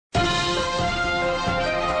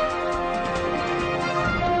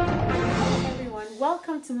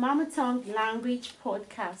welcome to Mama Tongue Language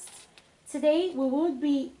Podcast. Today we will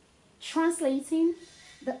be translating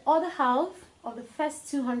the other half of the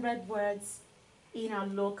first 200 words in our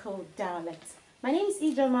local dialect. My name is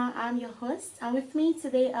Ijoma, I'm your host, and with me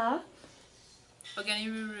today are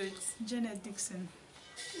Ruth, Janet Dixon.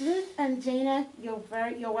 Ruth and Janet,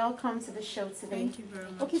 you're welcome to the show today. Thank you very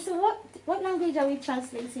much. Okay, so what language are we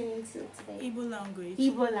translating into today? Igbo language.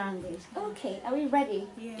 Igbo language. Okay, are we ready?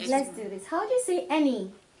 Yes. Let's do this. How do you say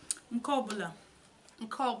any? Nkobula.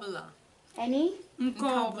 Any?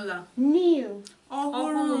 Nkobula. New.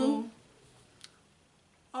 Ohuru.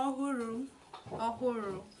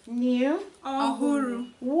 New. Ohuru.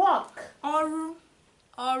 Walk. Oru.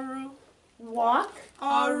 Walk.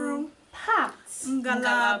 Oru. Part.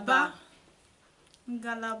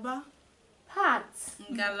 Ngalaba. Part.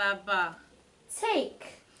 Take.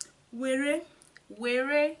 Were.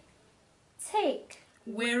 Take.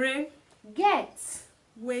 Get.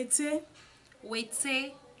 Wete.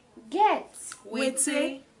 Get.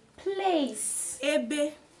 Place.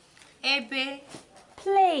 Ebe.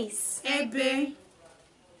 Place.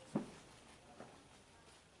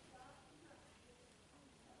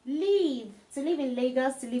 Leave. To live in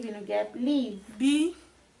Lagos, to live in Ugep. Leave. Be.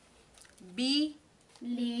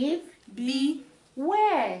 Leave.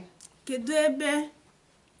 Where? Kedu ebe.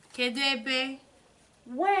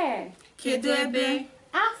 Where?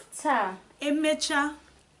 After. Emecha.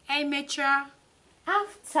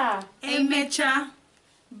 After.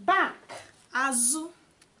 Back. Azu.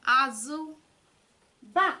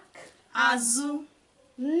 Back.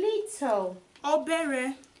 Little.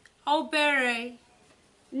 Obere.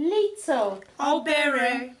 Little.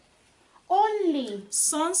 Only.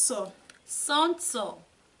 Sonso.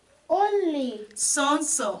 Only.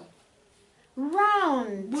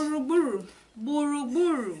 Round. Buruburu.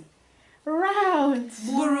 Round.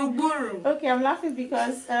 Buruburu. Okay, I'm laughing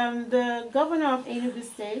because the governor of Enugu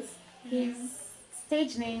State, his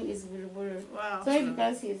stage name is Buruburu. Wow. So maybe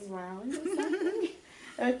because he's round.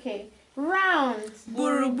 Okay. Round.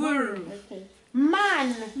 Buruburu. Okay.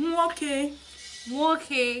 Man. Nwoke.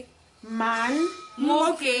 Man.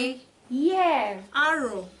 Yeah.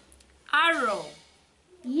 Arrow.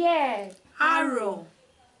 Yeah. Arrow.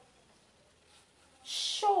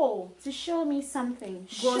 Show. To show me something.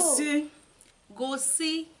 Show.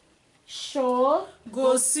 Gosi. Show.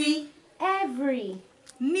 Gosi. Every.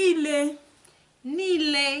 Nile.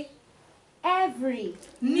 Every.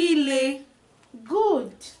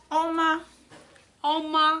 Good. Oma.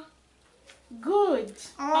 Good.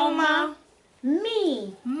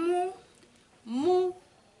 Me. Me.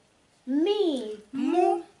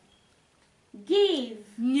 Give.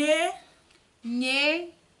 Nye.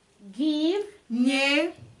 Give.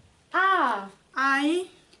 Are. Anyị.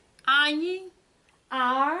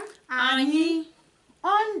 Are.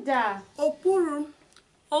 Under.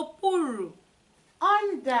 Opuru.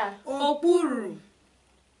 Under.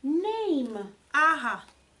 Name. Aha.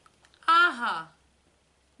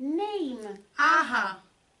 Name.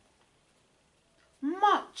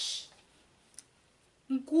 Much.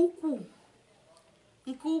 Nkuku.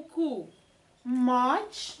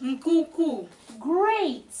 Much.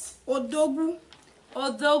 Great. Odogwu.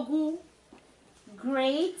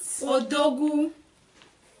 Great.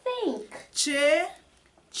 Think.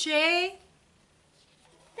 Che.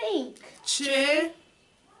 Think.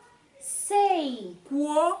 Say.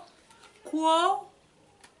 Kwuo.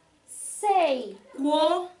 Say.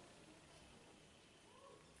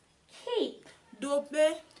 Keep.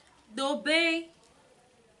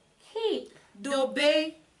 Keep.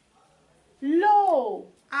 Low.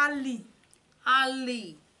 Ali.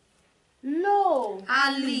 Low.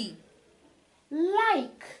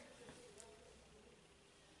 Like.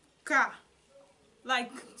 Ka.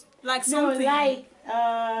 Like No, something. like.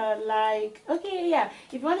 Okay, yeah.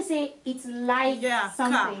 If you want to say it's like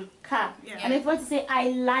something, ka. Yeah. And if you want to say I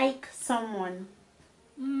like someone,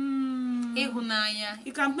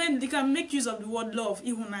 You can make use of the word love.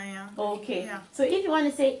 Ihunanya. okay. Yeah. So if you want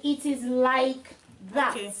to say it is like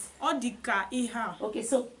that. Okay. Odika iha. Okay,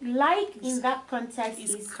 so like in that context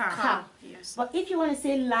is ka. Yes. But if you want to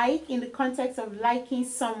say like in the context of liking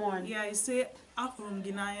someone, Yeah, you say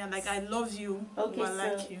afurumginaya, like I love you. okay, Or I so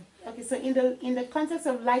like you. okay, so in the context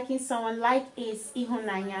of liking someone, like is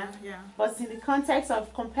ihunanya. Yeah. But in the context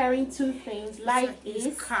of comparing two things, like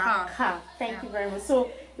is ka. Thank you very much. So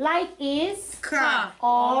like is Ka.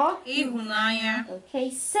 or Ihunanya. okay,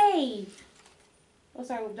 say. Oh,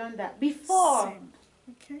 sorry, we've done that before. Same.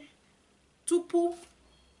 Okay. Tupu.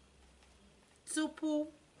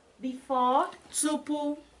 Before.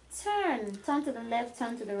 Tupu. Turn to the left,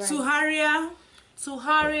 turn to the right. Tuharia.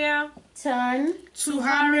 Tụgharịa. turn,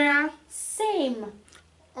 Tụgharịa. same,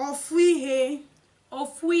 Ofu ihe.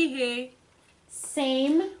 Ofu ihe.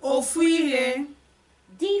 same, Ofu ihe.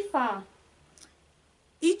 differ,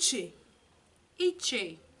 Iche.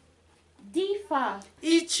 Iche. differ,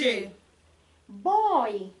 Iche.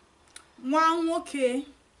 boy, Nwa nwoke.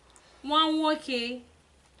 Nwa nwoke.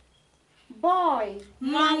 boy,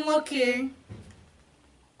 Nwa nwoke.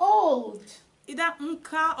 old, Either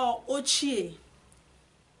nka or ochie.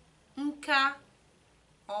 Nka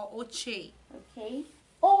or ochie. okay,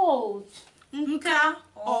 old, Nka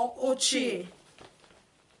or ochie.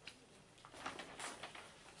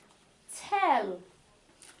 tell,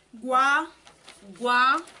 Gwa.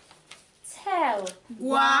 Gwa. tell,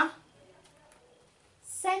 Gwa.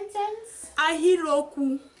 sentence,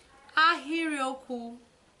 Ahịrịokwu. Ahịrịokwu.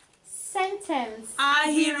 sentence,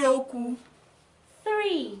 Ahịrịokwu.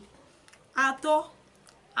 three, Atọ.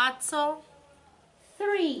 Atọ.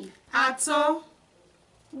 three, Atọ.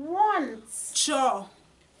 once, Chọ.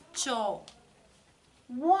 Chọ.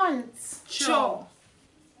 once, Chọ.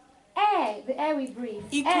 air, the air we breathe,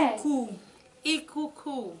 air, Ikuku.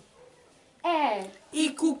 Ikuku. air,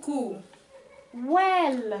 Ikuku.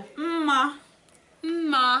 well, Mma.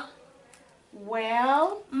 Mma.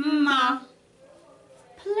 well, Mma.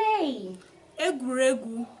 play,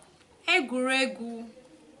 Egwuregwu. Egwuregwu.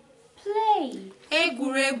 play,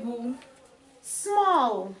 Egwuregwu.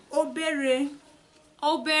 small, Obere.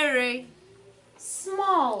 Obere.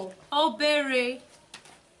 small, Obere.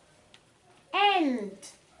 end,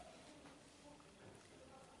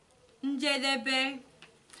 Njedebe.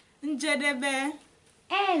 Njedebe.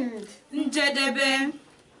 end, Njedebe.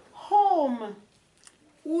 home,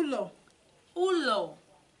 Ụlọ. Ụlọ.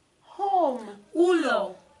 home,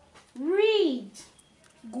 Ụlọ. read,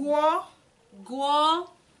 Gụọ. Gụọ.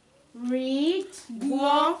 read,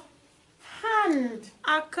 Gụọ. hand,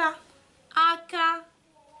 Aka. Aka.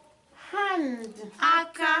 hand,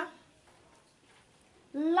 Aka.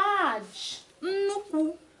 large,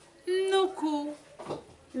 Nnukwu. Nnukwu.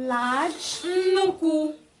 large,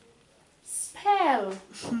 Nnukwu. spell,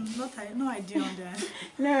 No idea on that.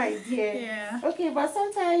 no idea. Yeah. Okay, but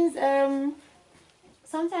sometimes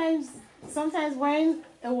when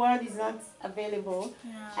a word is not available,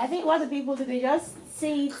 Yeah. I think what the people do, they just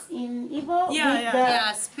say it in Igbo. Yeah, with yeah. the-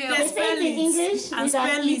 Yeah, spell. They say it in English and with an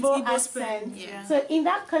spell it, Igbo Igbo accent. spell, yeah. So in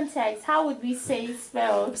that context, how would we say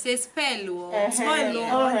spell? Say spell. Spell,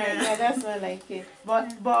 Oh, yeah. yeah, that's more like it. But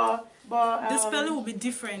The spelling will be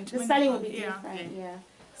different. the when spelling you- will be yeah. different. Yeah.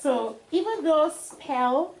 So even though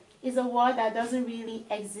spell is a word that doesn't really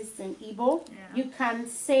exist in Igbo, Yeah. you can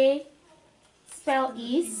say spell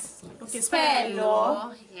is. Okay,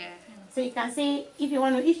 Spell. Yeah. So you can say if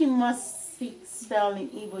you must speak spell in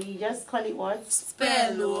Igbo, you just call it what?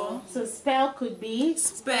 Spell. So spell could be,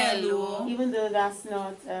 Spell. even though that's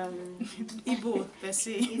not Igbo per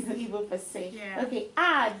se. isn't Igbo per se. Yeah. Okay,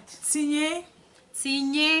 add, Tinye.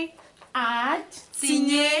 Tinye. add,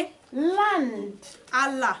 Tinye. land,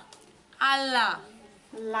 Allah. Allah.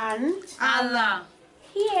 land, Allah.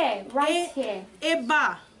 here, right here,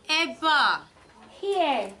 Eba. Eba.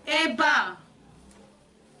 here, Eba.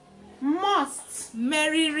 must,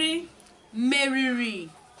 Meriri. Meriri.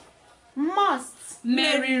 must,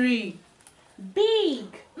 Meriri. big,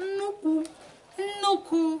 Nnukwu.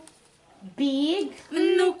 Nnukwu. big,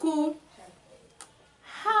 Nnukwu.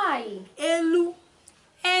 high, Elu.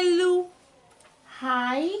 Elu.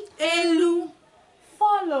 high, Elu.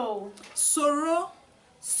 follow, Soro.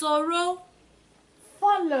 Soro.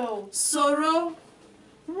 follow, Soro.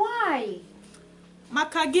 why,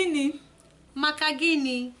 Maka gịnị? Maka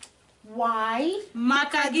gịnị? why,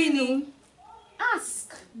 Maka gịnị?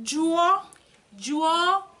 ask, Jụọ.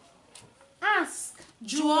 Jụọ. ask,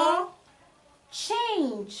 Jụọ.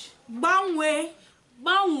 change, Gbanwee.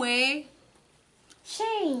 Gbanwee.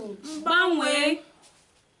 change, Gbanwee.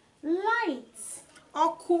 light,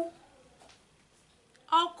 Ọkụ.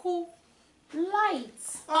 Ọkụ. light,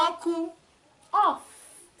 Ọkụ. off,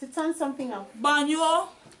 to turn something off, Gbanyụọ.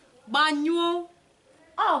 Gbanyụọ.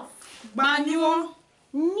 off, Gbanyụọ.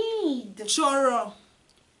 need, Chọrọ.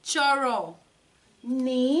 Chọrọ.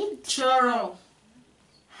 need, Chọrọ.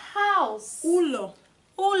 house, Ụlọ.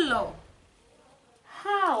 Ụlọ.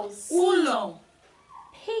 house, Ụlọ.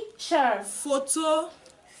 picture, Foto.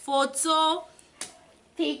 Foto.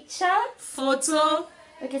 picture. Foto.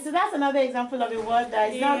 Okay, so that's another example of a word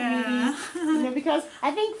that is not Yeah. really, because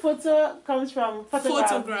I think photo comes from photograph.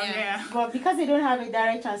 Photograph, Yeah. yeah. But because they don't have a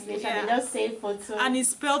direct translation, Yeah. they just say photo. And it's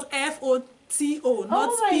spelled F-O-T-O, not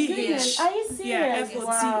oh my P-H. goodness, are you serious? Yeah, F-O-T-O.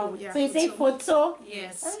 Wow. Yeah, So you say photo.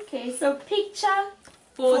 Yes. Okay, so picture.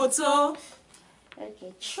 Photo.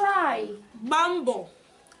 Okay. Try. Bambo.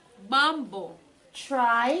 Bambo.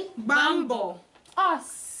 Try. Bambo.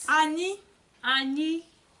 Us. Anyị. Anyị.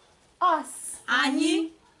 Us. Anyị.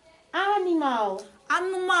 Animal.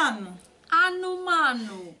 Anụmanụ.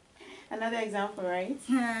 Anụmanụ. Another example, right?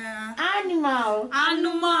 Animal.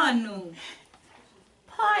 Anụmanụ.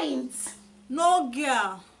 Point. N'oge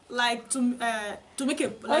a, like to make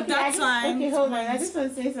it like Okay, that time. okay, hold on. I just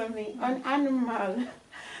want to say something on animal.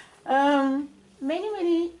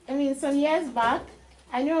 Some years back,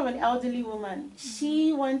 I knew of an elderly woman.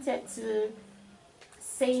 She wanted to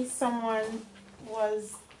say someone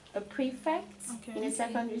was a prefect in a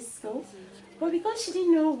secondary school, but because she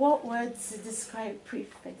didn't know what word to describe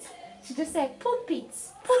prefect, she just said pulpit,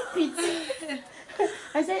 pulpit.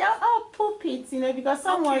 I said, oh, pulpit, because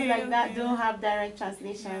some words like that don't have direct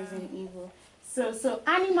translations in Igbo. So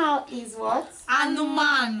animal is what?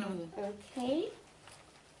 Anụmanụ. Okay.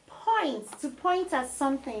 Point, to point at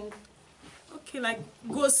something. Okay, like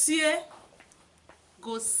gosie.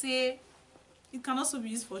 Gosie. It can also be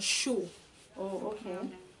used for show. Oh, okay.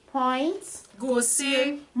 Point.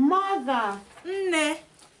 Gosie. Mother. Nne.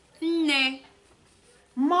 Nne.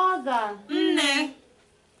 Mother. Nne.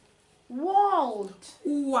 World.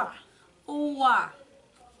 Ụwa. Ụwa.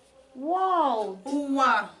 World.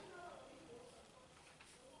 Ụwa.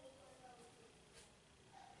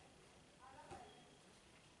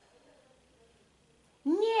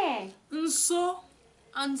 Near. Nso.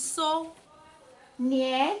 Nso.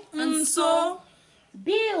 Near. Nso.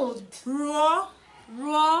 Build. Rụọ.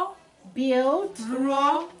 Rụọ. Build.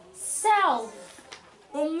 Rụọ. Self.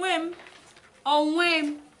 Onwe m. Onwe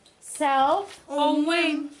m. Self. Onwe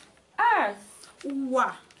m. Earth.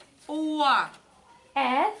 Ụwa. Ụwa.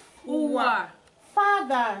 Earth. Ụwa.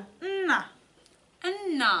 Father. Nna.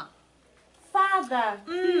 Nna. Father.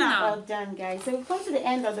 Nna. Well done, guys. So we've come to the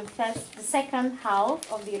end of the second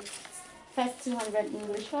half of the first 200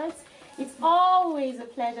 English words. It's always a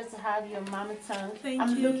pleasure to have you on Mama Tongue. Thank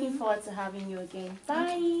I'm you. looking forward to having you again.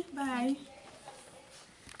 Bye. Bye.